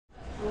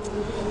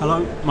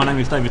Hello, my name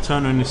is David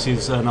Turner and this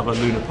is another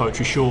Lunar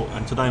Poetry Short,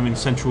 and today I'm in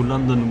central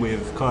London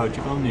with Kayo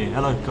Giovanni.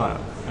 Hello Kayo.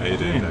 How you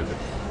doing, David?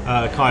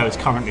 Kayo is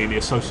currently the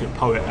Associate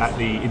Poet at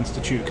the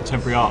Institute of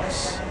Contemporary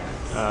Arts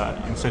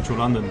in central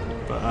London,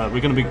 but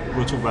we'll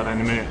talk about that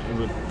in a minute.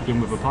 We'll begin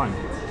with a poem.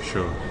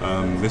 Sure.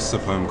 This is a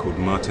poem called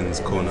Martin's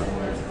Corner.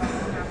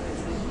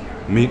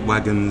 Meat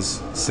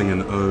wagons sing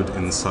an ode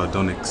in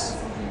sardonyx,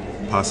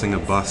 passing a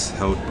bus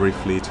held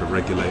briefly to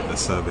regulate the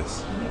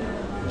service.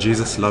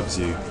 Jesus loves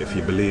you if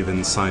you believe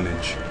in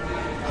signage.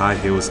 High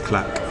heels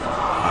clack,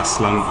 are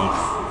slung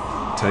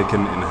off,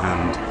 taken in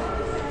hand.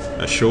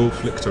 A shawl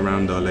flicked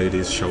around Our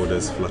Lady's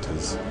shoulders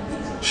flutters.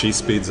 She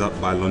speeds up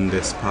by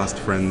Londis, past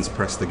friends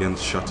pressed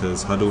against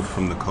shutters, huddled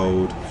from the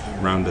cold,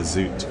 round a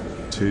zoot,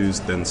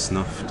 toozed then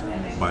snuffed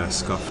by a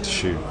scuffed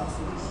shoe.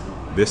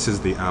 This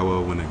is the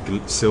hour when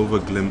a silver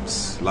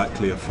glimpse,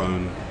 likely a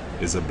phone,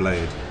 is a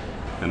blade,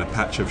 and a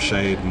patch of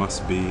shade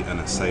must be an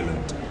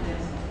assailant.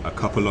 A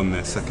couple on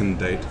their second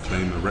date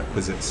claim a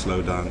requisite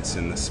slow dance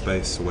in the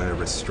space where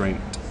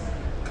restraint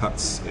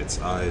cuts its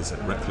eyes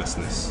at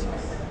recklessness.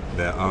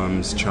 Their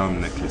arms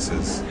charm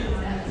necklaces,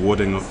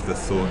 warding off the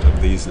thought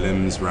of these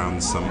limbs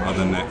round some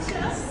other neck.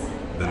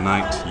 The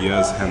night,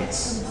 years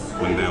hence,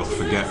 when they'll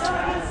forget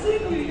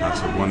how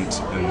to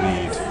want and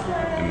need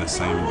in the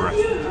same breath.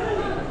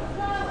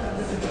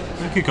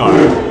 Thank you,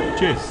 Kayo.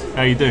 Cheers.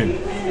 How are you doing?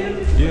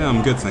 Yeah,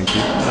 I'm good, thank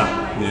you.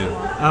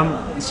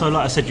 Yeah. So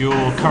like I said,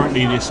 you're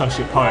currently the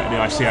Associate Poet at the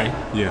ICA.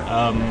 Yeah.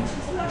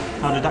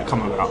 How did that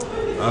come about?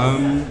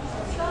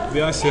 The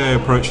ICA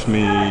approached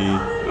me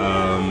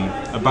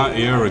about a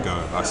year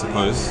ago, I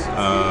suppose.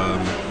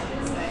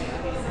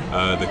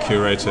 The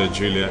curator,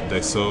 Juliette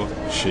Dessau,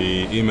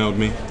 she emailed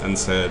me and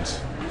said,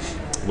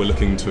 we're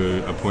looking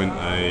to appoint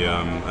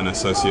an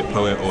associate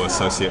poet or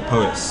associate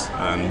poets,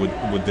 and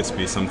would this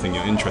be something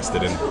you're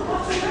interested in?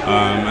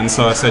 And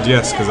so I said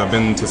yes, because I've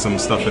been to some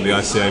stuff at the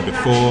ICA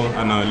before.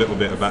 I know a little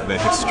bit about their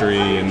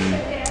history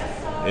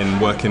in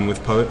working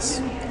with poets,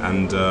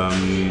 and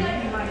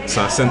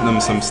so I sent them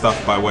some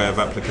stuff by way of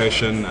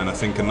application, and I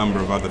think a number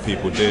of other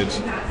people did,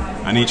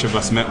 and each of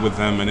us met with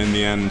them, and in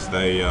the end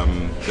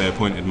they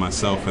appointed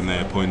myself and they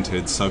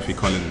appointed Sophie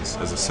Collins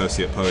as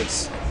associate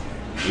poets,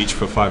 each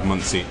for 5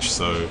 months each.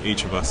 So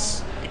each of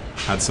us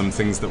had some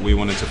things that we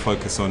wanted to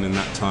focus on in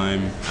that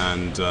time,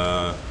 and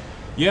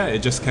it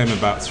just came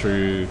about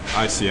through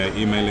ICA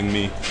emailing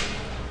me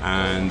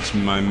and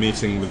my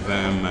meeting with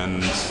them,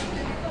 and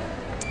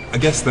I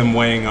guess them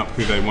weighing up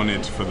who they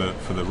wanted for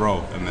the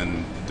role and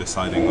then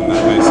deciding on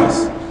that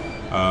basis.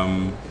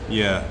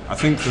 I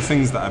think the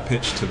things that I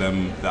pitched to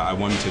them that I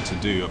wanted to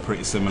do are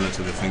pretty similar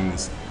to the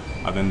things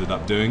I've ended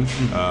up doing.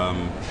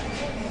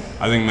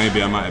 I think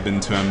maybe I might have been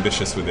too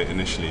ambitious with it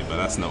initially, but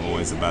that's not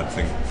always a bad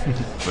thing.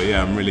 But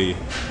yeah, I'm really,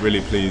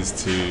 really pleased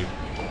to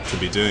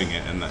be doing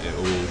it and that it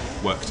all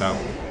worked out.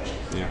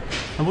 Yeah.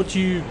 And what do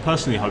you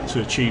personally hope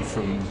to achieve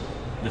from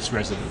this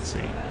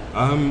residency?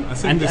 I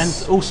think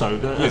and also,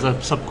 as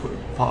a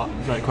sub-part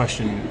of that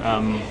question,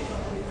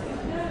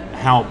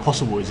 how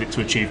possible is it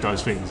to achieve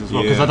those things as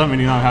well? Because I don't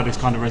really know how this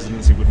kind of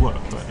residency would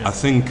work. But, yeah. I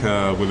think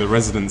with a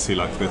residency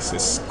like this,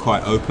 it's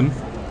quite open.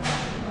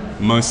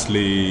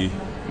 Mostly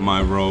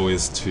my role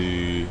is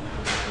to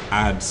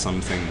add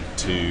something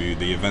to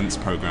the events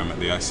program at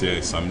the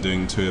ICA. So I'm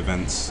doing 2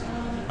 events,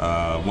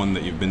 one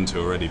that you've been to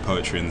already,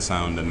 Poetry and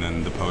Sound, and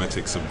then the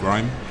Poetics of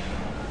Grime.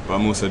 But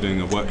I'm also doing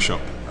a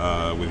workshop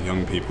with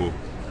young people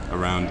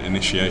around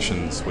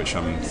initiations, which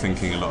I'm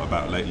thinking a lot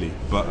about lately.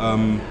 But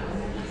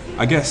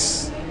I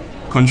guess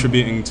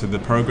contributing to the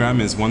program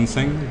is one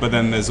thing, but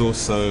then there's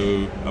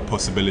also a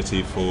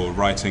possibility for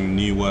writing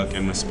new work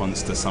in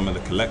response to some of the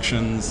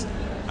collections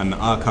and the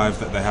archive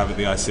that they have at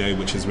the ICA,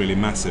 which is really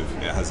massive.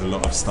 It has a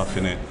lot of stuff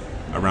in it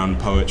around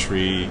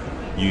poetry,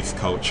 youth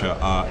culture,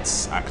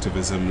 arts,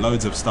 activism,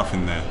 loads of stuff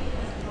in there.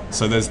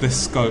 So there's this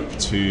scope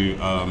to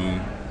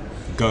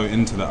go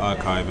into the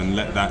archive and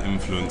let that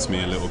influence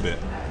me a little bit.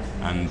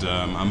 And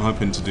I'm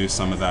hoping to do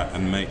some of that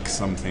and make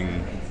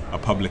something, a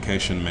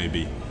publication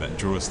maybe, that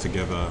draws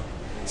together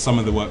some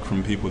of the work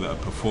from people that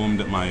have performed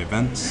at my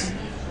events,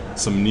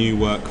 some new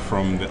work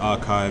from the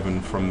archive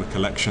and from the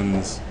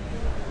collections,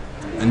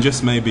 and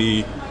just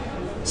maybe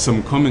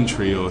some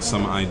commentary or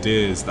some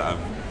ideas that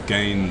I've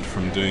gained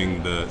from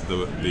doing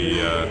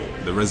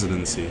the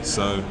residency.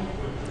 So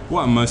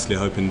what I'm mostly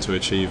hoping to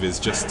achieve is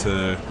just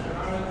to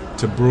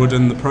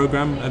broaden the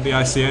program at the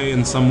ICA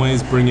in some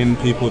ways, bring in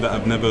people that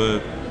have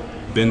never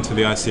been to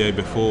the ICA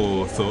before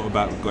or thought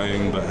about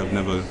going but have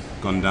never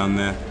gone down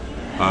there.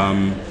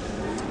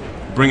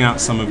 Bring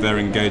out some of their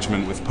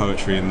engagement with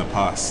poetry in the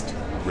past,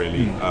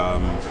 really.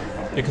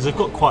 Because they've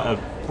got quite a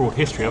broad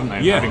history, haven't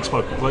they? Yeah. Having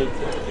spoken,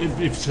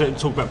 if you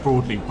talk about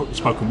broadly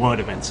spoken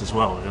word events as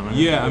well. You know?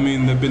 Yeah, I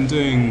mean, they've been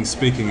doing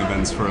speaking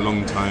events for a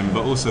long time,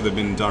 but also they've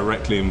been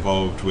directly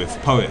involved with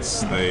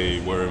poets. They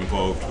were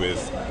involved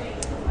with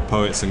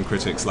poets and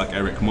critics like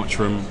Eric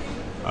Mottram,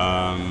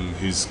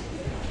 who's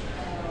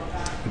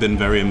been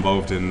very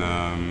involved in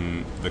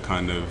the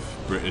kind of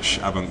British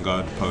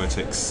avant-garde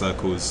poetics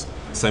circles.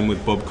 Same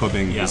with Bob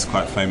Cobbing, Yeah. who's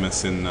quite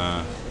famous in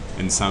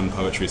sound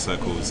poetry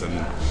circles,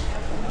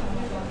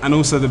 and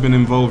also they've been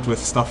involved with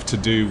stuff to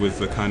do with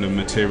the kind of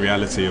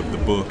materiality of the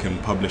book and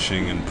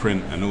publishing and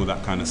print and all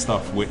that kind of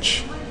stuff,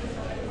 which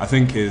I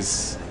think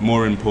is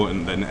more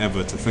important than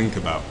ever to think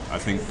about. I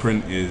think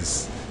print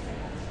is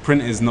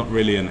not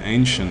really an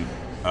ancient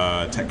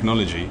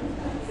technology.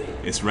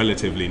 It's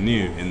relatively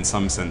new in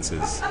some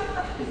senses,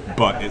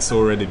 but it's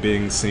already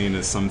being seen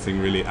as something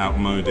really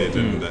outmoded,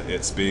 and that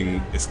it's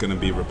going to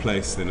be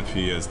replaced in a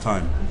few years'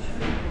 time.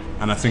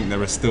 And I think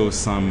there are still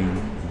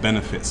some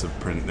benefits of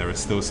print. There are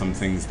still some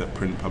things that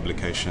print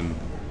publication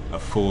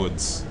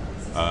affords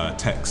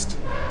text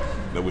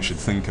that we should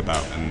think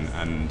about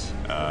and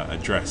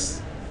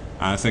address.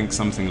 And I think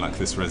something like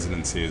this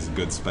residency is a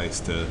good space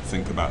to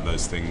think about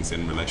those things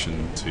in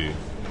relation to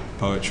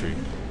poetry.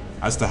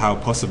 As to how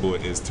possible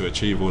it is to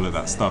achieve all of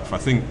that stuff, I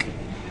think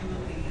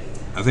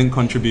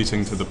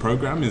contributing to the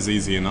program is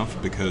easy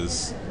enough,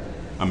 because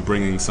I'm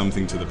bringing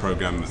something to the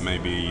program that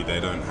maybe they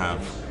don't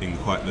have in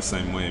quite the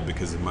same way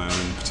because of my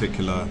own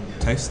particular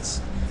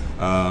tastes,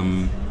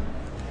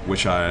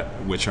 which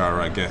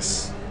are, I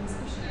guess,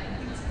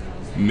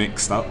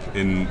 mixed up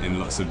in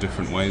lots of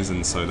different ways,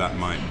 and so that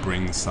might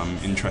bring some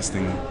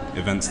interesting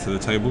events to the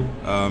table.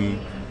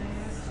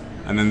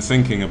 And then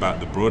thinking about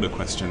the broader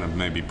question of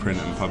maybe print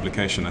and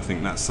publication, I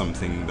think that's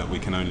something that we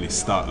can only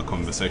start a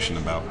conversation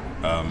about.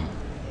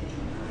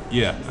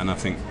 And I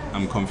think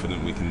I'm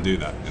confident we can do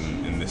that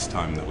in this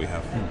time that we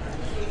have.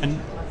 And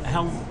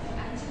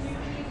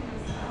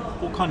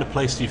what kind of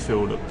place do you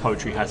feel that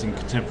poetry has in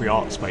contemporary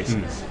art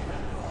spaces?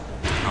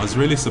 I was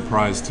really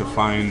surprised to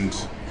find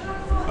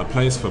a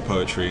place for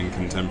poetry in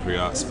contemporary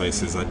art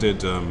spaces. I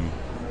did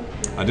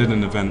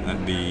an event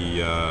at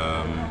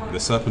the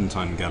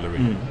Serpentine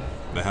Gallery.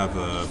 They have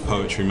a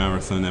poetry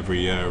marathon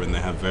every year, and they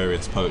have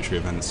various poetry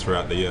events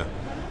throughout the year.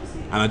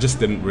 And I just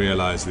didn't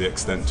realise the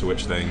extent to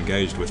which they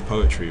engaged with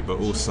poetry, but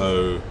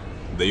also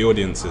the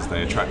audiences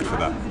they attract for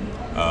that.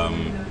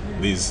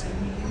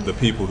 The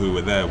people who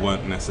were there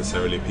weren't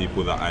necessarily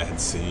people that I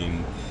had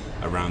seen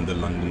around the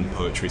London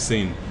poetry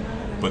scene,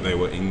 but they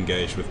were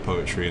engaged with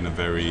poetry in a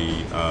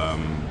very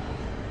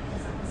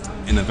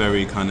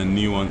kind of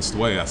nuanced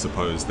way, I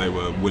suppose. They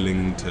were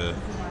willing to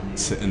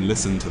sit and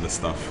listen to the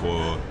stuff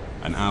for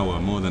an hour,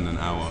 more than an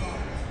hour,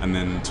 and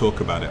then talk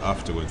about it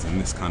afterwards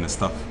and this kind of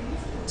stuff.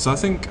 So I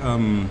think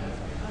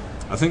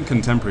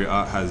contemporary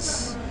art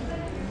has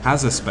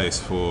a space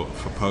for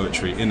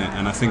poetry in it,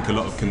 and I think a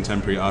lot of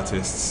contemporary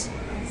artists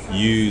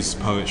use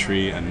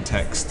poetry and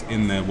text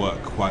in their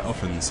work quite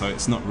often, so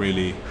it's not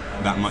really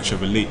that much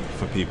of a leap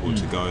for people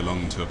to go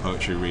along to a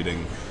poetry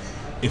reading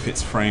if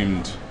it's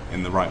framed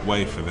in the right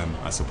way for them,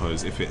 I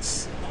suppose, if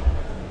it's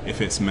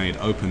made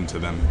open to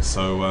them.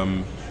 So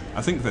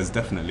I think there's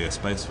definitely a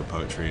space for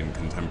poetry in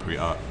contemporary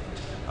art,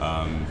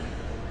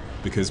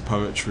 because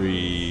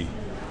poetry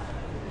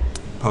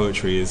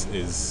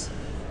is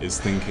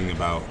thinking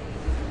about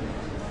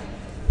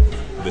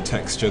the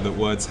texture that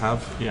words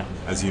have,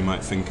 as you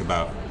might think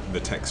about the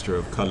texture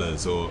of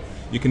colours, or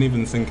you can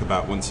even think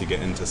about, once you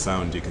get into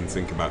sound, you can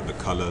think about the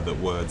colour that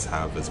words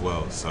have as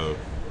well. So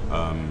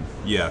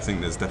I think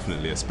there's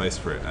definitely a space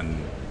for it,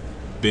 and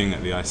being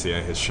at the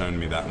ICA has shown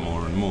me that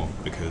more and more,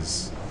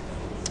 because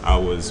I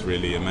was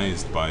really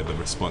amazed by the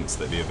response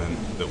that the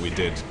event that we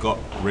did got,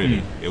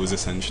 really. It was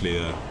essentially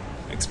a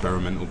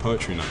experimental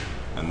poetry night,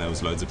 and there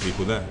was loads of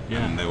people there,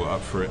 and they were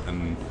up for it,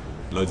 and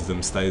loads of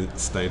them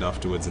stayed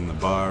afterwards in the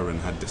bar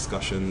and had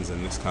discussions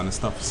and this kind of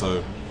stuff.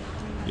 So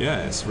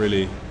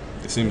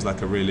it seems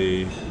like a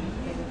really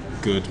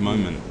good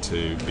moment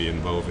to be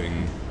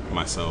involving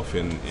myself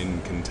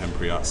in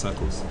contemporary art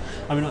circles.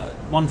 I mean,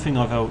 one thing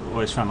I've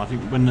always found, I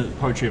think when the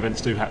poetry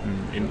events do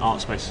happen in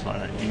art spaces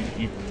like that,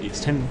 it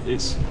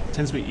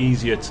tends to be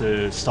easier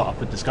to start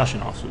up a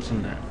discussion afterwards,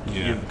 isn't it?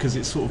 Yeah. Because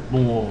it's sort of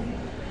more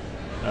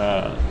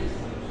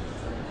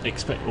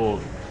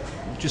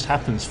just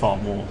happens far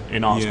more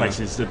in art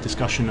spaces, the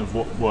discussion of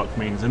what work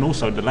means, and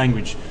also the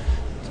language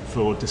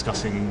for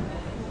discussing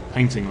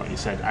painting, like you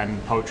said,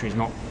 and poetry is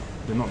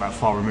they're not that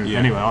far removed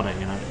anyway, are they?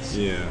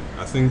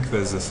 I think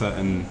there's a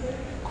certain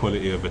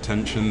quality of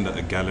attention that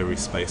a gallery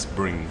space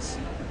brings,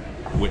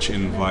 which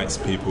invites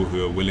people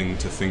who are willing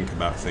to think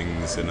about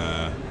things in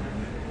a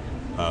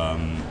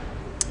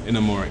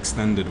more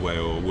extended way,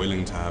 or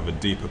willing to have a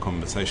deeper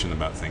conversation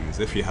about things.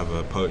 If you have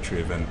a poetry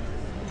event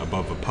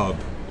above a pub,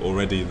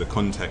 already the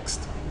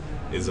context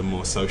is a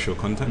more social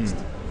context,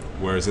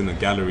 whereas in a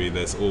gallery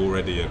there's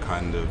already a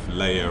kind of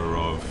layer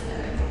of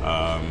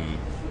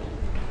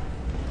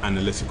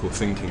analytical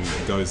thinking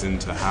that goes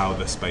into how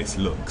the space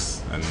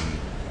looks and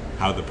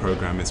how the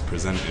program is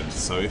presented.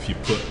 So if you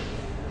put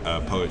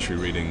a poetry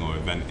reading or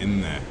event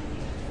in there,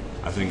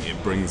 I think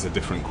it brings a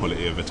different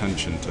quality of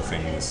attention to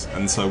things.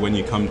 And so when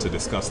you come to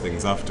discuss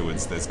things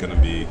afterwards, there's going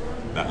to be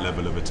that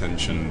level of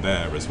attention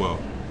there as well.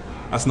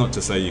 That's not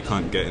to say you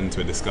can't get into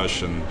a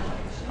discussion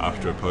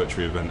after a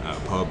poetry event at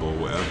a pub or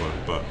whatever,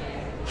 but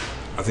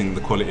I think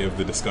the quality of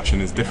the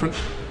discussion is different.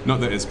 Not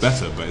that it's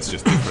better, but it's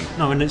just different.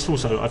 No, and it's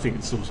also, I think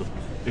it's also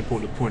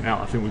important to point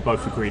out, I think we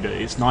both agree that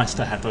it's nice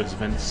to have those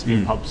events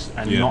in pubs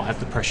and not have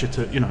the pressure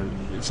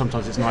to,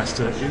 sometimes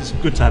it's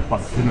good to have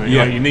both, isn't it?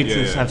 You need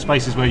to have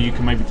spaces where you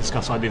can maybe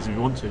discuss ideas if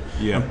you want to.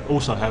 Yeah. And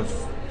also have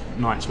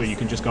nights where you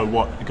can just go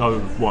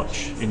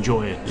watch,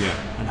 enjoy it,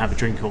 and have a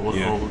drink or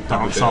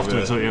dance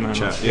afterwards.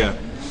 Chat.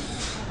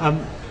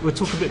 We'll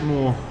talk a bit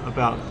more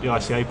about the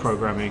ICA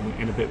programming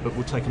in a bit, but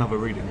we'll take another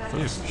reading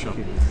first. Yeah, sure.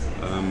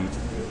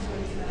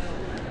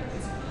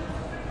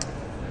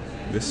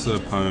 This is a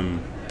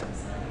poem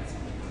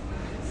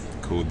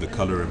called "The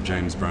Colour of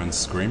James Brown's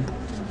Scream."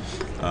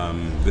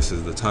 This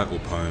is the title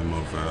poem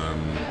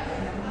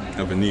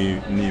of a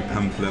new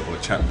pamphlet or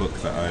chapbook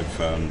that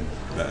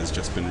has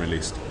just been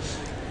released.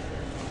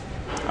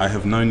 I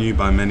have known you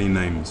by many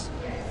names,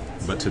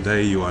 but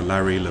today you are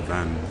Larry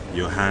Levan,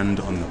 your hand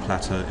on the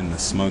platter in the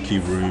smoky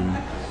room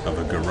of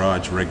a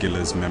garage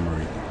regular's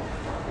memory.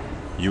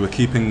 You were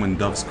keeping When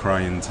Doves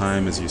Cry in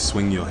time as you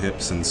swing your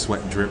hips and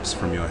sweat drips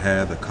from your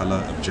hair the colour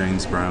of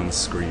James Brown's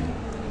Scream.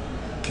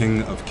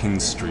 King of King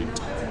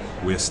Street,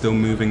 we are still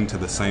moving to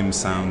the same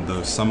sound,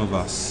 though some of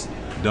us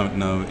don't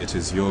know it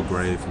is your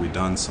grave we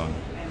dance on.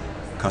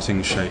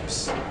 Cutting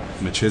shapes,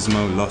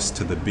 machismo lost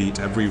to the beat,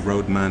 every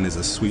roadman is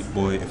a sweet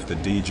boy if the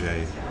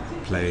DJ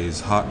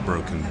plays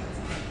Heartbroken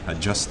at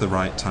just the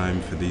right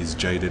time for these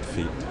jaded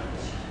feet.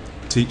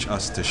 Teach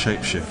us to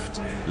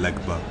shapeshift,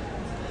 Legba.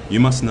 You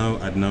must know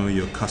I'd know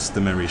your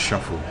customary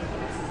shuffle,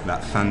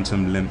 that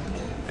phantom limp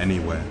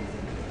anywhere,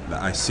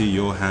 that I see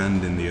your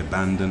hand in the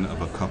abandon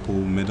of a couple,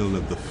 middle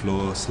of the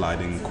floor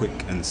sliding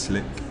quick and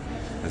slick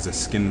as a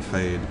skin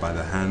fade by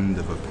the hand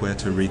of a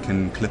Puerto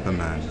Rican clipper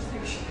man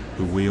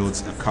who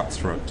wields a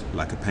cutthroat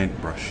like a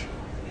paintbrush.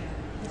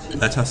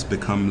 Let us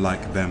become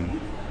like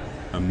them,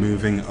 a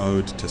moving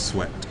ode to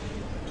sweat,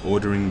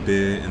 ordering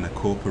beer in a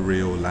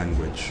corporeal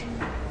language,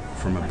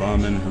 from a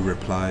barman who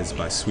replies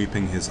by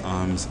sweeping his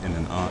arms in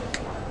an arc,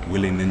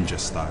 Willy Ninja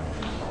style.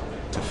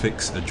 To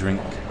fix a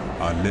drink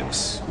our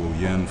lips will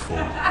yearn for,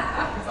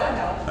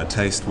 a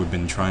taste we've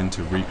been trying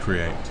to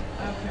recreate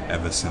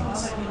ever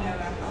since.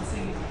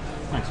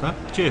 Thanks, man.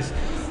 Cheers.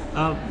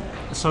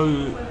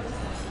 So,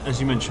 as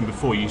you mentioned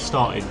before, you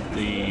started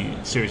the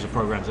series of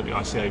programs at the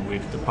ICA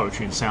with the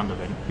Poetry and Sound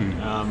event.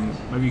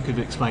 Maybe you could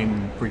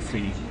explain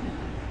briefly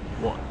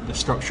what the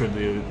structure of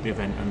the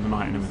event and the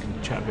night, and then we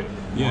can chat a bit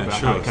more about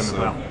how it came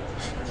about.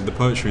 The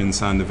Poetry and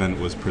Sound event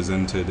was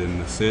presented in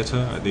the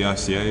theatre at the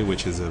ICA,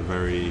 which is a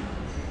very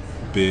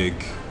big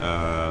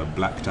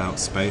blacked out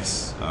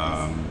space.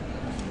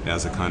 It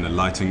has a kind of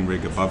lighting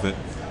rig above it,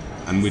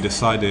 and we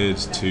decided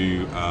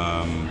to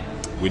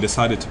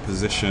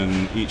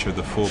position each of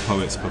the 4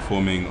 poets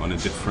performing on a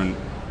different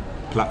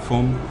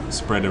platform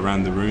spread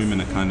around the room in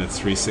a kind of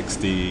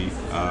 360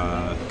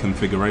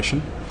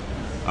 configuration.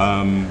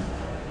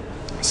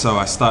 So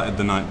I started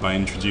the night by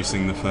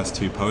introducing the first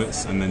 2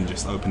 poets and then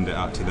just opened it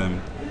out to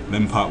them.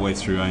 Then partway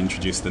through I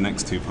introduced the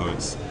next 2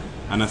 poets.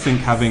 And I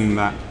think having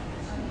that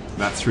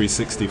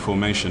 360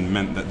 formation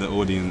meant that the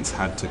audience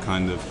had to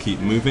kind of keep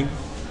moving,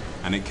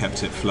 and it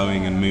kept it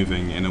flowing and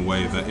moving in a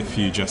way that if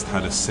you just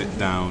had a sit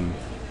down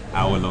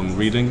hour-long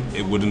reading,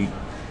 it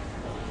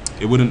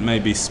wouldn't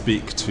maybe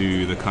speak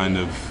to the kind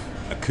of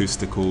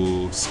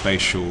acoustical,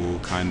 spatial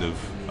kind of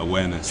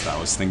awareness that I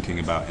was thinking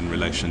about in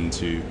relation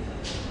to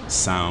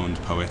sound,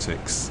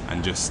 poetics,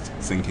 and just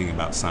thinking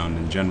about sound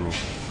in general.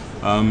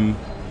 I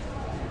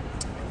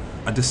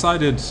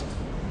decided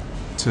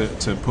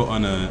to put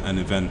on an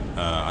event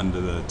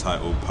under the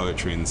title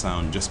Poetry and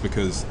Sound just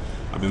because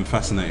I've been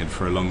fascinated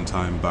for a long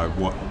time by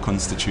what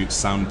constitutes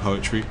sound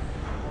poetry.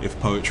 If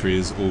poetry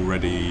is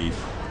already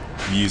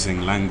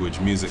using language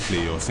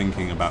musically or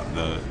thinking about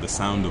the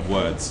sound of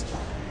words,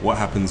 what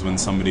happens when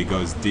somebody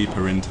goes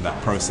deeper into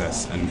that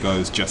process and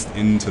goes just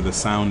into the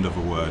sound of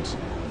a word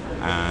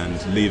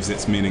and leaves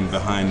its meaning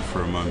behind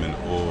for a moment,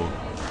 or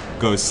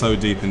goes so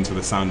deep into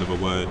the sound of a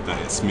word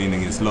that its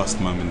meaning is lost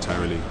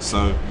momentarily.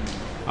 So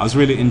I was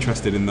really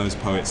interested in those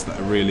poets that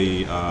are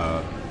really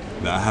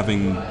that are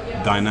having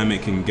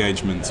dynamic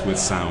engagements with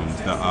sound,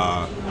 that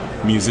are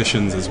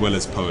musicians as well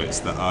as poets,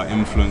 that are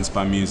influenced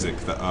by music,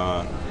 that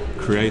are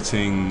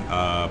creating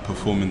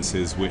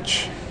performances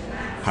which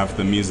have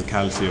the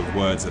musicality of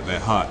words at their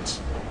heart.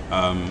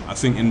 I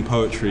think in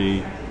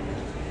poetry,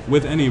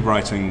 with any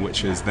writing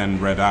which is then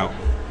read out,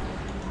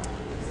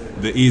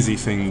 the easy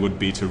thing would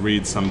be to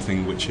read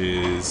something which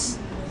is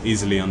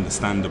easily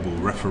understandable,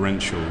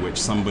 referential, which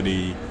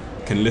somebody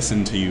can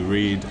listen to you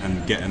read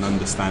and get an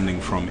understanding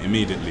from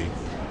immediately.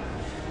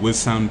 With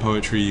sound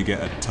poetry, you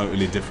get a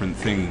totally different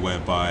thing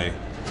whereby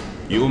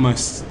you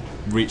almost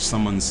reach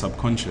someone's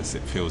subconscious,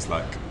 it feels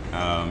like.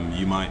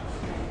 You might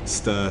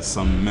stir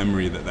some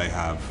memory that they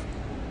have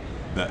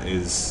that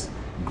is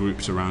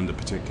grouped around a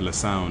particular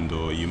sound,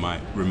 or you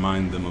might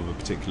remind them of a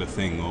particular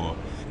thing, or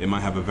it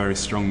might have a very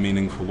strong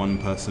meaning for one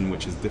person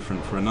which is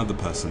different for another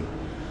person,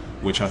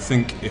 which I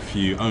think if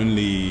you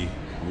only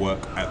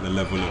work at the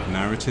level of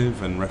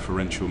narrative and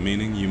referential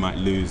meaning, you might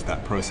lose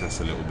that process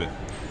a little bit.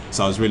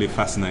 So I was really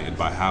fascinated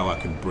by how I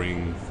could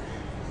bring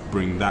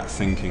that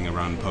thinking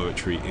around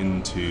poetry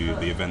into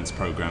the events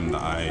program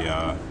that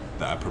I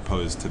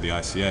proposed to the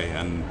ICA.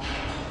 And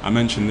I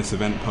mentioned this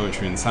event,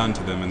 Poetry and Sound,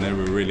 to them, and they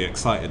were really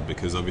excited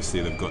because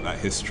obviously they've got that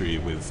history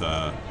with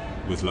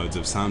loads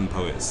of sound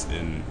poets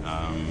in.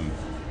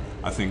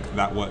 I think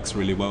that works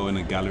really well in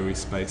a gallery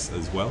space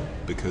as well,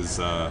 because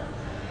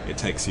it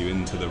takes you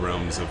into the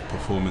realms of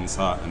performance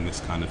art and this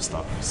kind of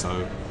stuff.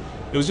 So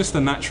it was just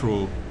a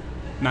natural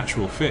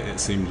fit, it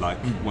seemed like,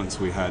 once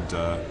we had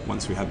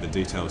the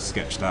details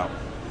sketched out.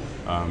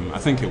 I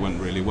think it went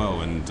really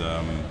well, and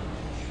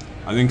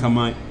I think I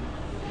might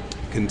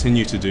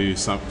continue to do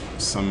some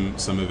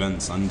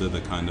events under the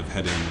kind of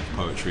heading of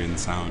Poetry and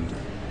Sound,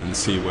 and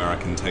see where I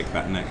can take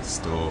that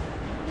next, or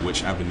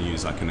which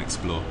avenues I can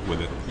explore with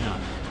it. Yeah,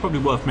 it's probably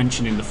worth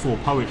mentioning the 4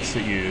 poets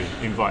that you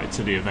invited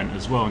to the event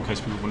as well, in case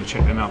people want to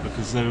check them out,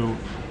 because they were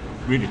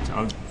really it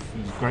was a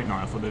great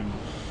night.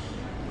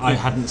 I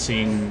hadn't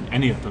seen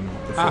any of them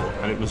before,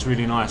 and it was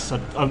really nice.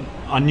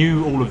 I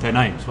knew all of their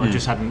names, but I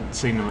just hadn't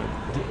seen them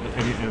at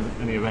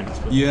any events.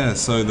 But. Yeah,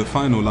 so the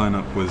final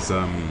lineup was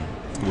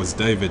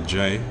David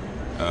J,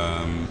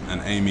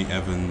 and Amy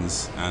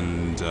Evans,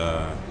 and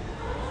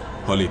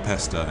Holly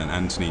Pester, and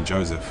Anthony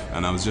Joseph,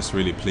 and I was just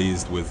really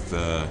pleased with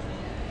the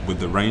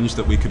range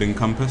that we could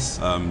encompass.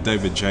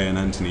 David J and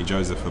Anthony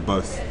Joseph are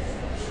both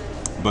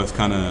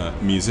kind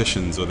of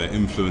musicians, or they're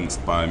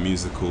influenced by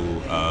musical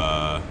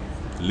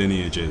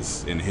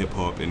lineages in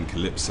hip-hop, in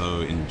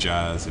calypso, in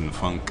jazz, in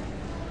funk,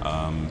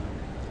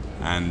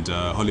 and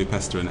Holly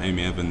Pester and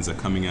Amy Evans are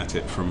coming at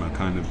it from a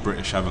kind of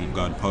British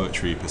avant-garde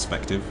poetry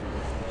perspective,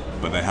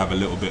 but they have a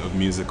little bit of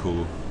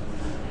musical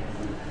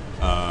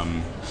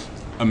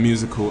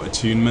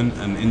attunement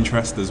and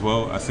interest as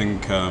well. I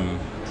think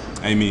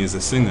Amy is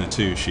a singer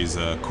too. She's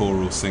a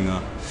choral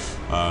singer,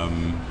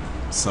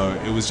 so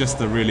it was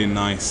just a really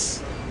nice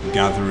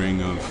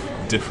gathering of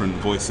different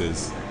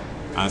voices.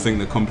 I think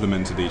they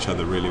complemented each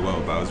other really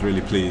well, but I was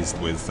really pleased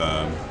with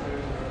the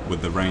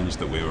range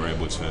that we were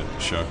able to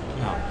show.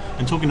 Yeah.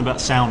 And talking about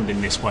sound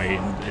in this way,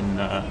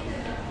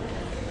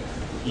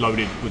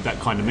 loaded with that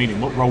kind of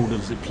meaning, what role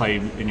does it play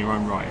in your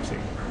own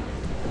writing?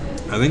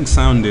 I think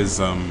sound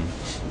is one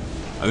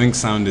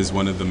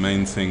of the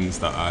main things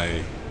that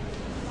I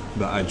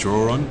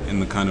draw on in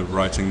the kind of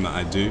writing that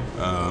I do.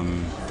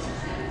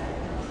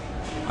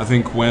 I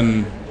think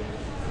when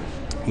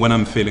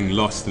I'm feeling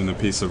lost in a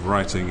piece of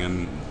writing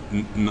and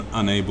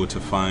unable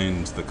to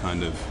find the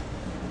kind of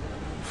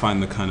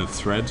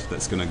thread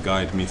that's going to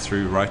guide me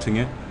through writing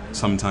it,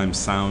 sometimes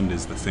sound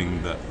is the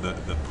thing that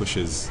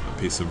pushes a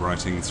piece of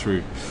writing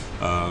through.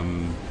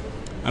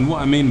 And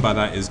what I mean by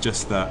that is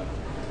just that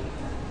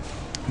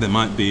there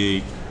might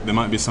be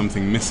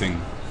something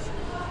missing,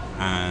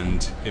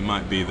 and it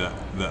might be that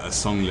a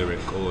song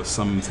lyric or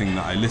something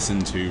that I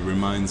listen to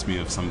reminds me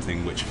of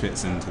something which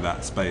fits into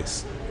that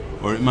space.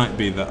 Or it might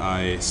be that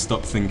I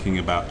stop thinking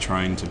about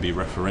trying to be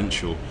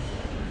referential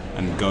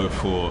and go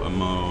for a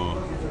more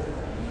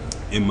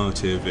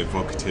emotive,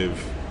 evocative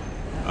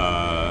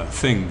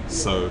thing.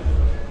 So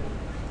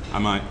I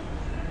might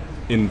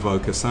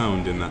invoke a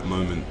sound in that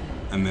moment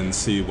and then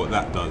see what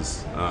that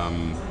does.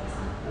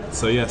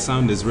 So yeah,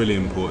 sound is really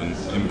important.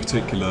 In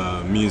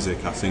particular,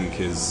 music, I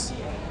think, is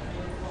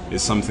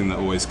something that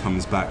always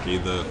comes back,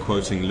 either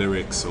quoting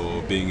lyrics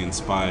or being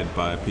inspired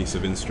by a piece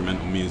of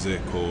instrumental music,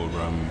 or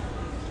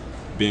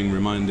being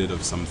reminded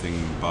of something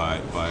by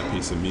a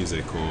piece of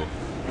music. Or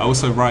I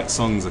also write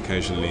songs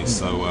occasionally,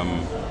 so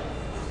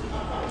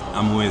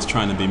I'm always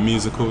trying to be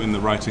musical in the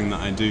writing that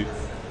I do.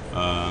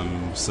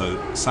 So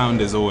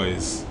sound is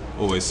always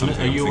something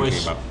I'm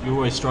thinking about. You're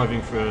always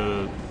striving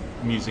for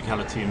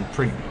musicality in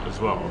print as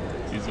well.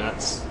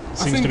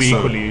 Seems to be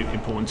equally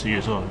important to you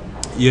as well.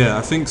 Yeah,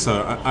 I think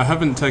so. I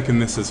haven't taken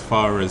this as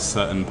far as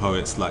certain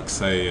poets, like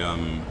say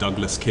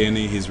Douglas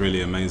Kearney. He's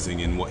really amazing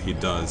in what he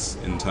does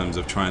in terms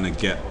of trying to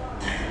get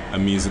a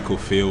musical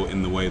feel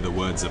in the way the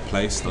words are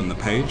placed on the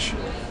page.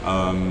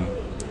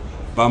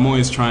 But I'm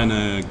always trying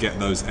to get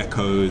those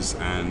echoes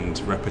and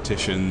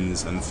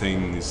repetitions and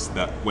things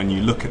that when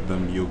you look at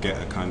them, you'll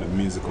get a kind of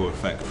musical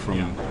effect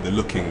from the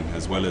looking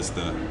as well as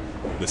the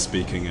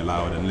speaking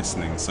aloud and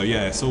listening. So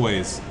yeah, it's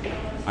always,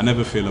 I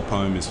never feel a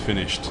poem is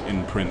finished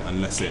in print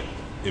unless it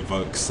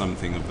evokes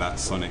something of that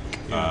sonic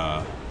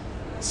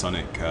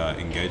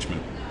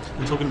engagement.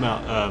 We're talking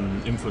about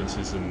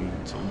influences and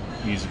sort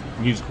of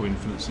musical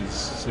influences.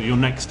 So your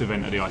next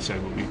event at the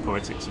ICA will be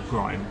Poetics of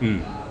Grime.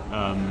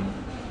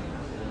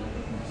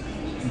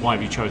 Why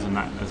have you chosen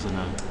that as an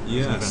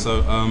event?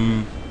 So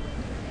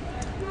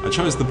I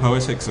chose the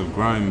Poetics of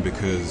Grime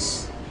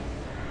because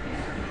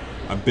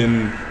I've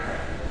been,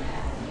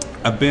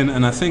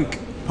 and I think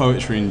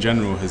poetry in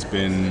general has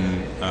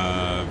been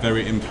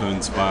very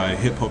influenced by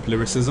hip-hop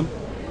lyricism.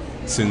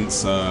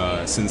 Since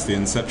the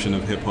inception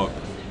of hip-hop,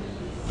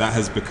 that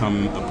has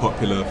become a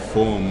popular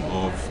form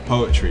of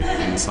poetry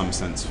in some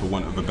sense, for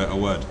want of a better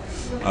word.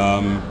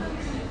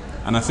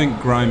 And I think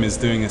grime is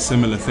doing a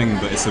similar thing,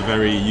 but it's a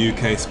very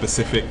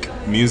UK-specific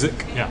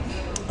music. Yeah.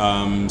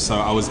 So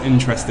I was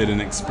interested in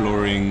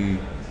exploring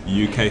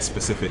UK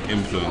specific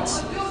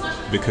influence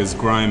because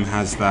grime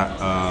has that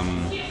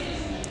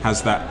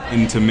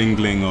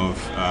intermingling of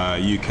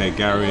UK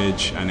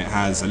garage, and it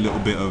has a little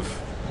bit of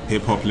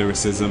hip hop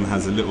lyricism,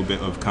 has a little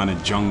bit of kind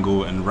of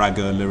jungle and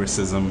ragga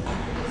lyricism.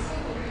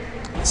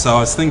 So I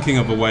was thinking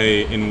of a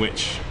way in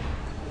which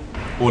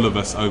all of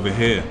us over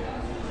here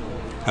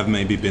have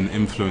maybe been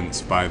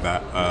influenced by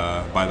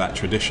that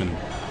tradition,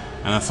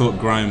 and I thought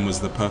grime was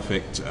the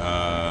perfect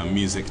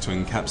music to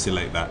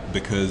encapsulate that,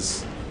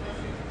 because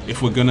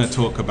if we're going to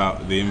talk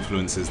about the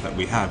influences that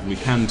we have, we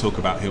can talk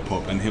about hip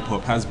hop, and hip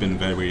hop has been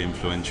very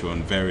influential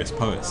on various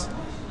poets.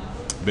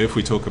 But if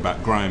we talk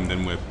about grime,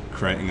 then we're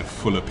creating a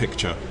fuller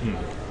picture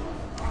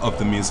of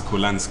the musical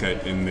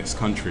landscape in this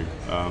country.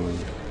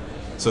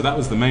 So that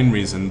was the main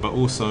reason, but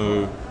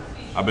also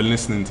I've been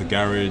listening to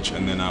garage,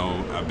 and then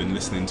I've been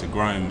listening to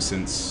grime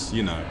since,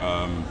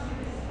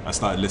 I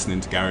started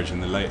listening to garage in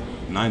the late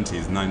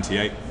 90s,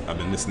 98. I've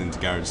been listening to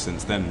garage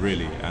since then,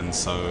 really. And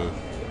so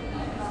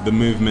the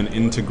movement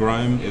into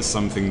grime is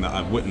something that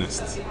I've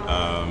witnessed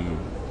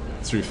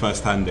through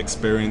first-hand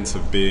experience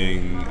of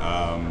being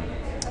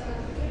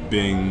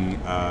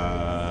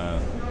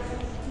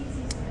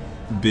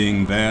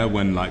there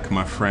when like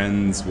my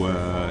friends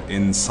were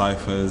in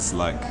ciphers,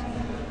 like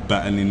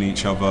battling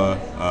each other,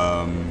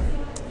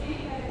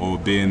 or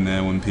being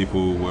there when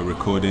people were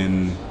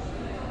recording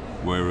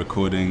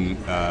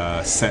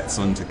sets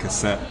onto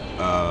cassette,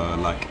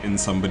 like in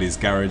somebody's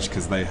garage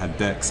because they had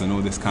decks and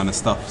all this kind of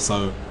stuff.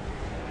 So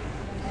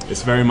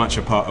it's very much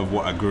a part of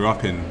what I grew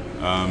up in.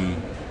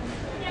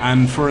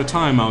 And for a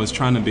time I was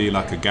trying to be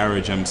like a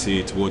garage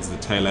MC towards the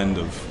tail end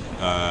of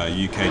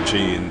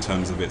UKG in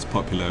terms of its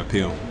popular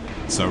appeal.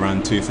 So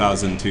around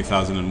 2000,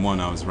 2001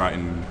 I was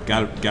writing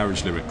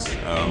garage lyrics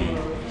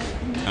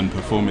and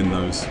performing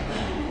those.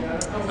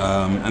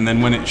 And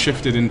then when it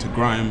shifted into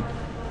grime,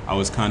 I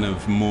was kind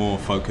of more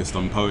focused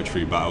on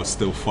poetry, but I was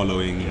still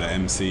following the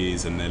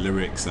MCs and their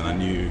lyrics, and I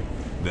knew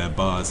their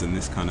bars and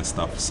this kind of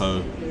stuff.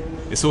 So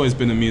it's always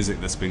been a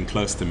music that's been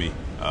close to me.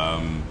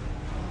 And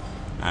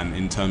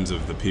in terms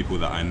of the people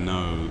that I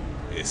know,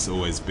 it's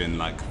always been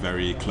like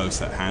very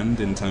close at hand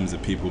in terms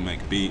of people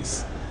make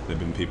beats. There've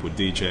been people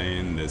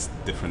DJing, there's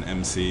different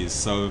MCs.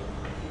 So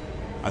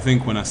I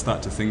think when I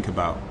start to think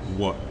about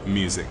what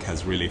music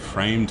has really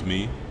framed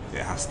me,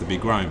 it has to be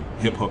grime.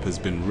 Hip hop has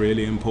been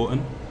really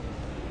important,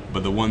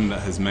 but the one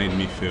that has made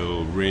me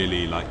feel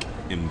really like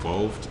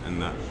involved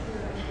and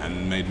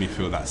made me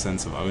feel that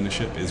sense of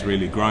ownership is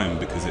really grime,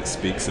 because it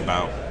speaks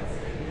about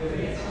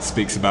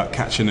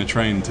catching a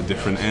train to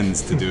different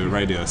ends to do a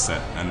radio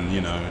set. And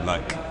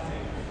like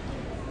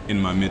in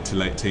my mid to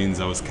late teens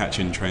I was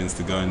catching trains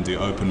to go and do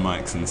open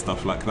mics and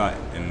stuff like that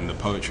in the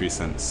poetry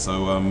sense.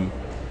 So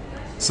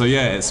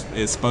yeah,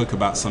 it spoke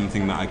about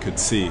something that I could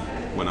see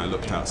when I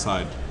looked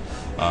outside,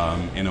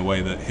 in a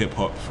way that hip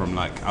hop, from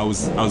like I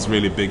was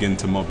really big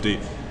into Mobb Deep.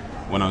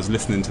 When I was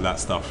listening to that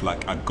stuff,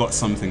 like I got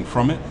something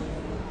from it,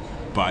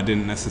 but I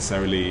didn't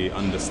necessarily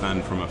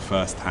understand from a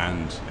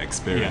first-hand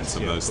experience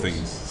of those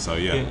things. So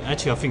yeah.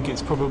 Actually, I think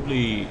it's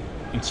probably,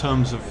 in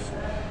terms of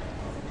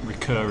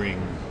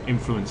recurring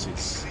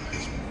influences,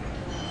 it's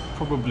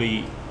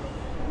probably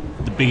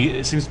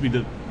it seems to be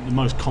the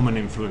most common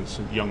influence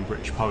of young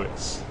British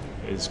poets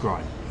is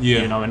grime.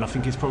 And I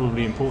think it's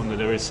probably important that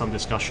there is some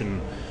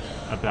discussion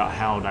about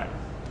how that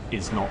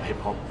is not hip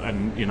hop,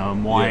 and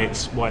and why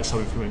it's so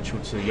influential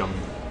to young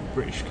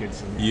British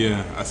kids.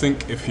 I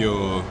think if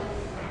you're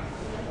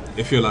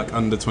like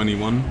under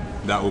 21,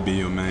 that will be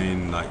your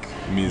main like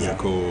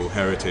musical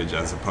heritage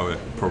as a poet,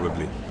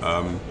 probably.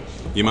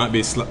 You might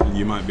be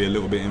a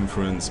little bit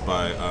influenced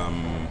by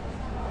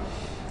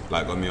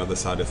like on the other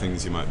side of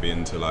things, you might be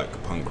into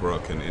like punk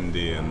rock and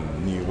indie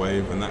and new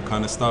wave and that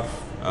kind of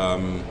stuff.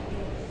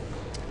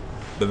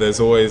 But there's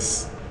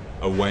always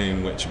a way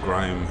in which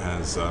grime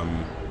has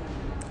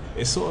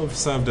it sort of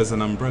served as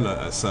an umbrella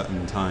at a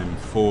certain time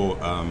for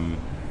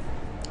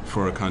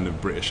a kind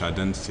of British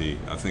identity.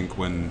 I think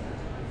when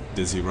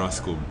Dizzy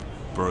Rascal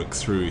broke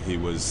through, he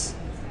was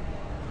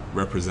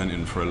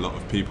representing for a lot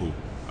of people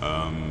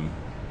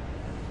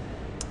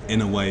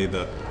in a way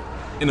that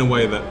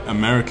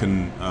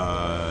American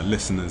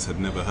listeners had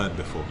never heard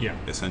before,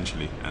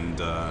 essentially.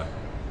 And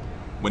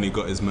when he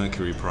got his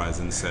Mercury Prize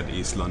and said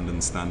East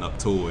London stand up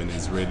tall, and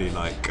is really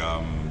like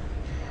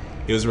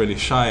he was really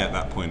shy at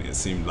that point. It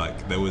seemed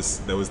like there was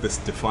this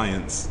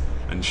defiance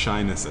and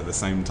shyness at the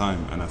same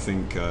time, and I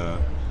think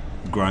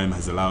grime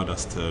has allowed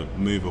us to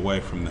move away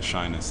from the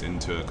shyness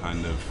into a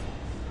kind of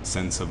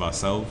sense of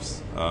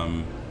ourselves.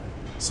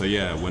 So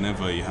yeah,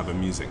 whenever you have a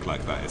music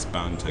like that, it's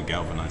bound to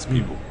galvanize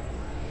people.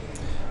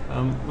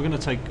 We're going to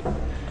take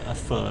a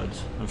third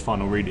and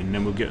final reading, and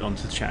then we'll get on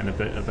to chatting a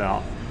bit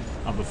about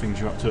other things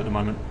you're up to at the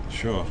moment.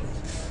 Sure.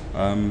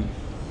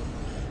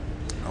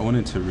 I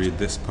wanted to read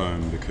this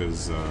poem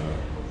because it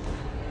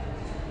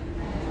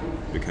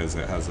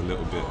has a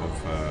little bit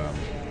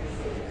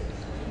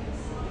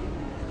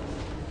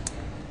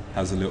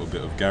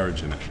of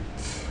garage in it.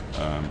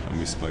 and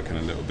we've spoken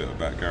a little bit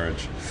about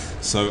garage.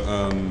 So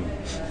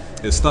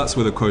it starts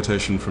with a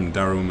quotation from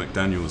Daryl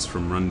McDaniels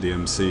from Run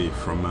DMC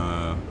from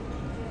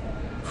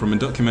a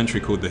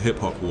documentary called The Hip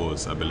Hop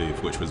Wars, I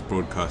believe, which was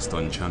broadcast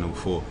on Channel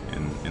 4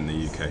 in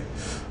the UK.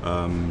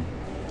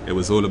 It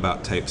was all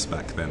about tapes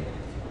back then.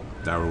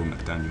 Daryl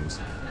McDaniels.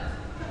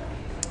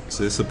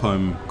 So this is a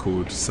poem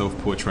called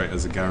Self-Portrait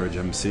as a Garage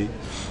MC,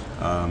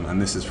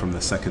 and this is from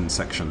the second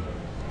section.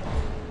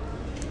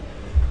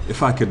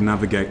 If I could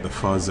navigate the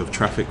fuzz of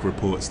traffic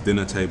reports,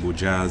 dinner table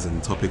jazz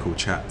and topical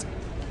chat,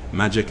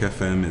 Magic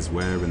FM is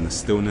where, in the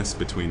stillness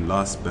between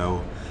last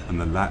bell and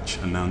the latch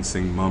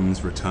announcing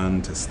mum's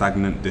return to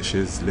stagnant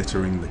dishes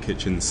littering the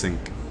kitchen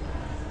sink,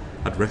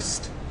 I'd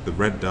rest the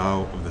red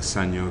dial of the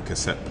Sanyo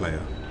cassette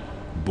player,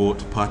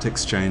 bought part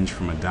exchange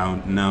from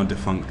a now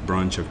defunct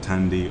branch of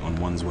Tandy on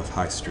Wandsworth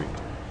High Street.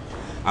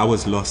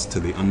 Hours lost to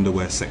the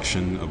underwear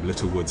section of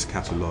Littlewood's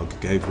catalogue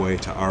gave way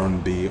to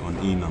R&B on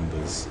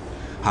E-numbers.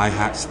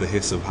 Hi-hats, the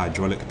hiss of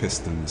hydraulic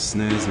pistons,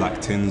 snares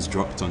like tins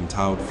dropped on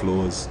tiled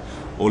floors,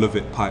 all of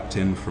it piped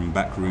in from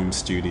backroom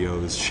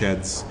studios,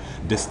 sheds,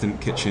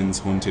 distant kitchens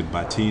haunted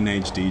by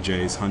teenage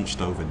DJs hunched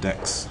over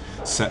decks,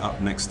 set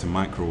up next to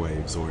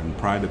microwaves or in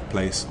pride of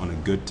place on a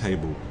good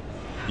table,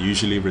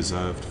 usually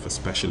reserved for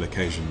special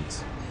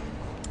occasions.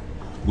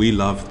 We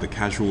loved the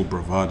casual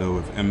bravado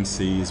of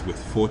MCs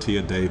with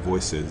 40-a-day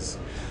voices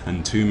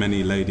and too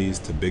many ladies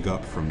to big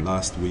up from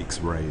last week's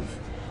rave.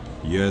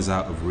 Years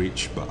out of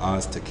reach, but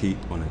ours to keep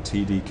on a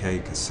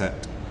TDK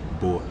cassette,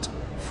 bought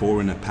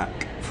 4 in a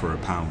pack for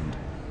 £1.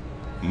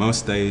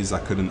 Most days I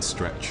couldn't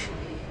stretch.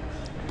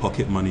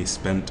 Pocket money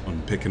spent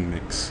on pick and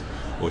mix,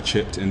 or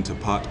chipped into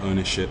part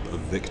ownership of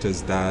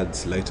Victor's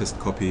dad's latest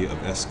copy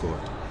of Escort.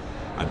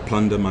 I'd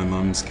plunder my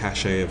mum's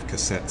cachet of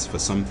cassettes for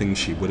something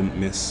she wouldn't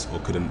miss or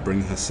couldn't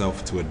bring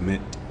herself to admit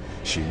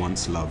she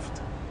once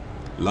loved.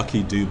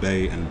 Lucky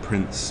Dubé and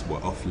Prince were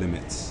off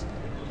limits.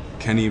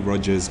 Kenny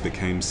Rogers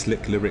became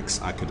slick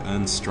lyrics I could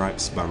earn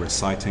stripes by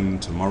reciting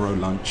tomorrow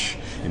lunch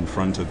in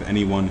front of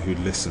anyone who'd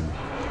listen,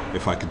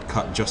 if I could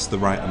cut just the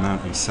right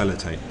amount of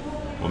sellotape,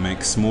 or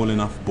make small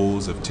enough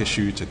balls of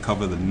tissue to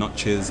cover the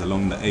notches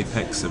along the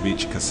apex of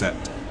each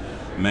cassette,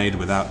 made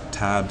without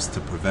tabs to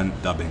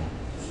prevent dubbing.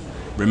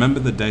 Remember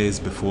the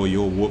days before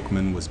your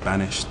Walkman was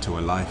banished to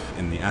a life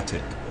in the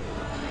attic,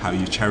 how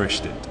you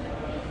cherished it,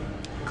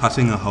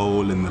 cutting a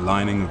hole in the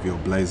lining of your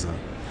blazer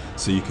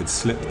so you could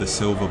slip the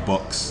silver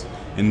box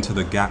into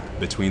the gap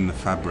between the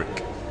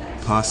fabric,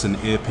 pass an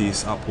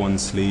earpiece up one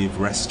sleeve,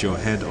 rest your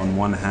head on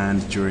one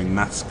hand during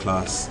maths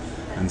class,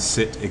 and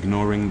sit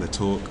ignoring the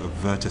talk of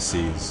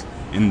vertices,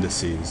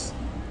 indices,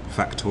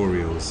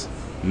 factorials,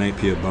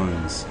 Napier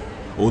bones,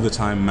 all the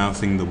time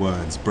mouthing the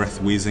words,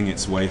 breath wheezing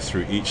its way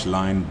through each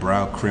line,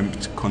 brow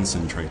crimped,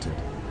 concentrated.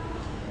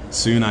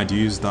 Soon I'd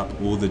used up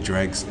all the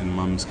dregs in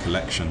Mum's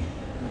collection,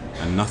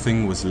 and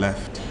nothing was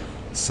left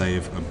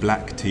save a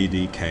black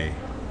TDK,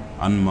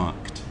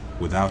 unmarked,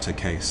 without a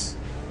case.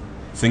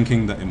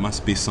 Thinking that it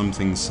must be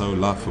something so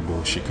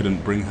laughable she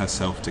couldn't bring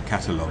herself to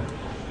catalogue,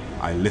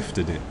 I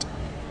lifted it,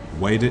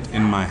 weighed it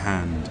in my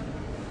hand,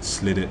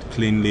 slid it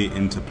cleanly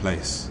into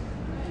place,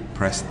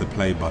 pressed the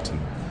play button,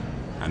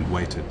 and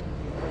waited.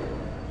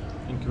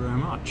 Thank you very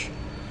much.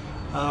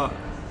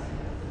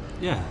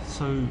 Yeah,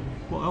 so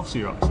what else are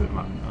you up to at the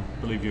moment?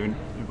 I believe you're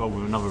involved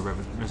with another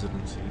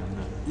residency.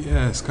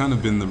 Yeah, it's kind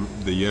of been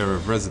the year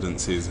of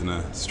residencies in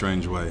a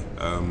strange way.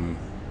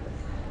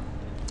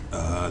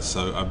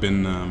 So I've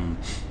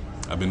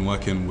been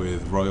working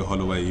with Royal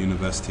Holloway,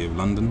 University of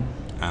London,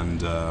 and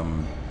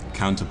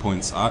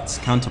Counterpoints Arts.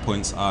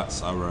 Counterpoints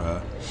Arts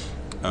are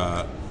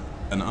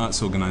an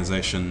arts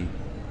organisation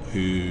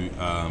who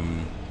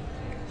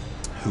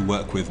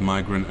work with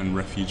migrant and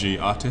refugee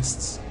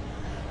artists,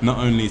 not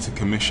only to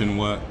commission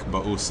work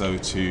but also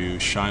to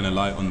shine a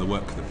light on the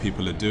work that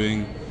people are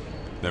doing.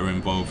 They're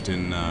involved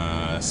in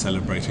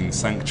celebrating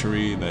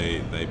Sanctuary.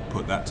 They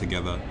put that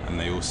together, and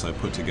they also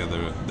put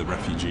together the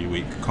Refugee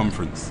Week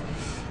conference,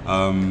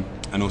 and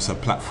also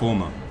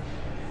Platforma,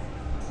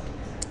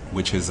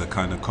 which is a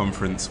kind of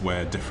conference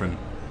where different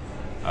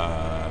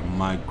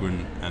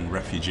migrant and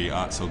refugee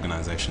arts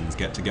organizations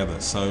get together.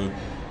 So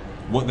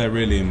what they're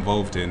really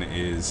involved in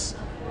is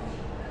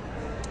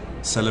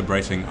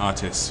celebrating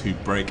artists who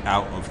break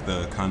out of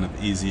the kind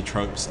of easy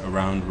tropes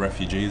around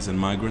refugees and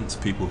migrants,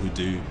 people who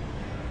do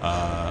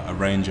a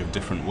range of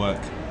different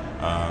work,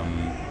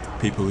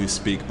 people who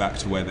speak back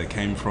to where they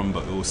came from,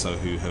 but also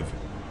who have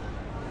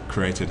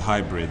created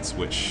hybrids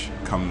which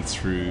come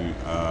through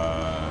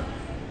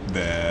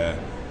their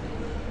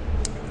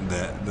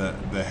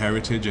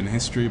heritage and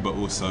history, but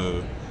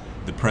also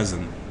the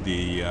present,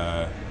 the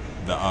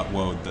art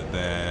world that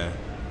they're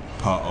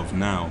part of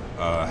now,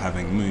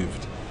 having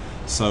moved.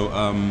 So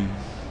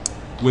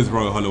with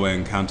Royal Holloway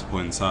and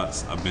Counterpoints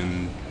Arts, I've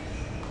been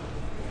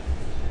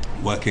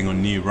working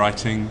on new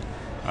writing.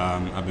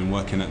 I've been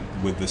working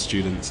with the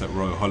students at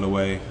Royal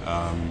Holloway.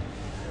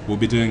 We'll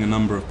be doing a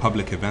number of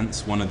public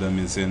events. One of them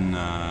is in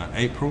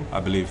April,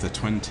 I believe the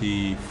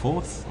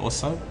 24th or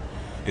so.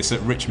 It's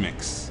at Rich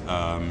Mix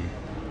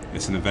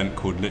it's an event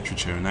called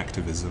Literature and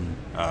Activism,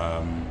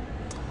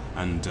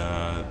 and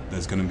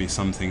there's going to be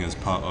something as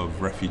part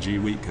of Refugee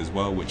Week as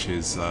well, which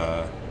is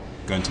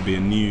going to be a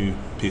new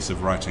piece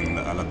of writing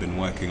that I've been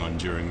working on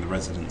during the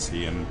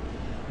residency. And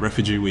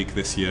Refugee Week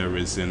this year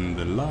is in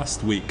the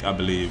last week, I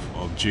believe,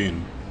 of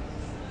June.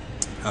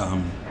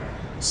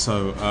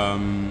 So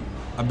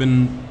I've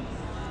been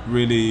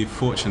really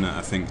fortunate,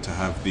 I think, to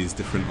have these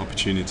different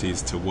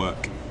opportunities to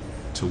work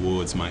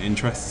towards my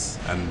interests,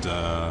 and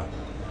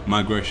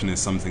migration is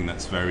something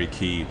that's very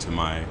key to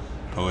my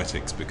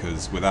poetics,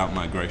 because without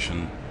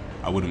migration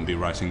I wouldn't be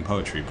writing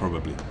poetry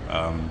probably.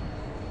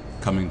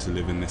 Coming to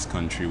live in this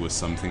country was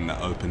something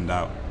that opened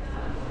out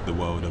the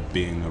world of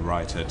being a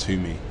writer to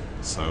me,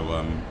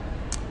 so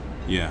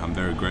yeah, I'm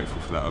very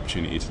grateful for that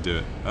opportunity to do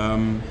it.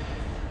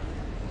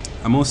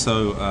 I'm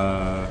also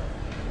a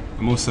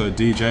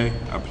DJ.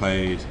 I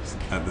played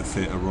at the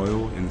Theatre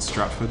Royal in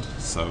Stratford,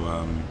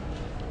 so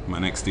my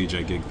next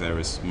DJ gig there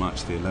is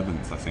March the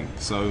 11th, I think.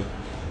 So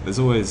there's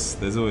always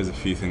a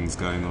few things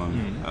going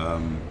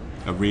on.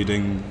 A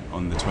reading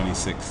on the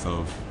 26th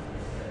of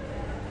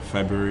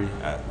February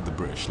at the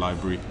British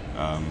Library.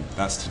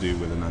 That's to do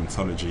with an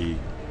anthology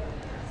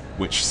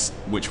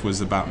which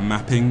was about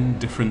mapping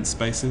different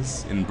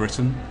spaces in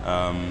Britain,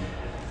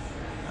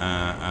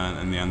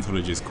 and the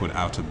anthology is called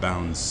Out of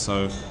Bounds.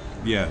 So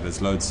yeah,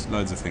 there's loads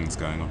of things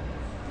going on.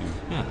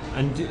 Yeah.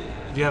 And do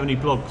you have any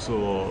blogs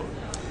or?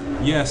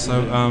 Yeah,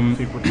 so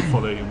people can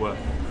follow your work.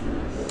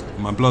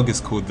 My blog is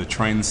called The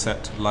Train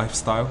Set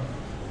Lifestyle,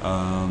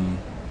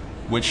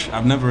 which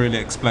I've never really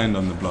explained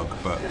on the blog,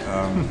 but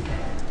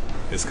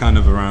it's kind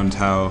of around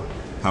how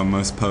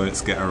most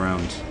poets get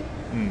around,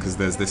 because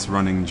there's this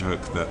running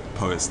joke that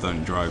poets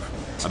don't drive.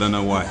 I don't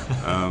know why,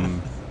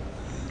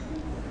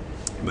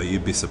 but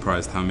you'd be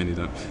surprised how many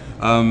don't.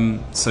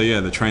 So yeah,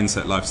 The Train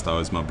Set Lifestyle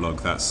is my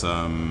blog. That's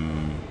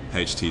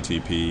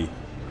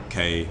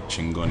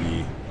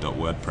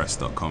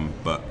http://chingoni.wordpress.com,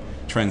 but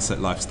Train Set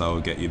Lifestyle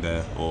will get you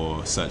there,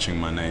 or searching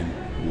my name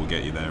will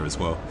get you there as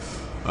well.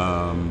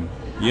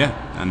 Yeah,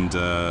 and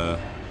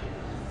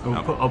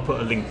I'll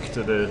put a link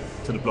to the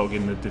blog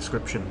in the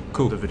description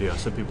Cool. of the video,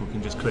 so people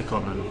can just click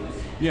on and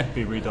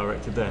be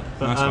redirected there.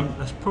 But Nice one.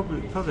 that's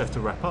probably have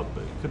to wrap up.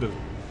 But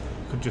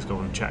could just go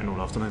on chatting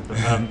all afternoon. But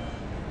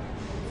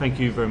thank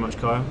you very much,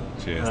 Kyle.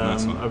 Cheers.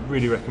 Nice one. I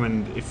really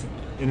recommend, if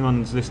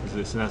anyone's listening to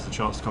this and has the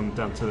chance to come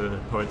down to the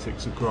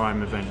Poetics of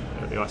Grime event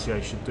at the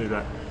ICA, should do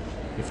that.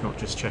 If not,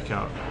 just check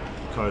out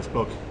Kyle's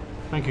blog.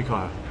 Thank you,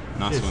 Kyle.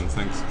 Nice Cheers. one.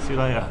 Thanks. See you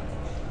later.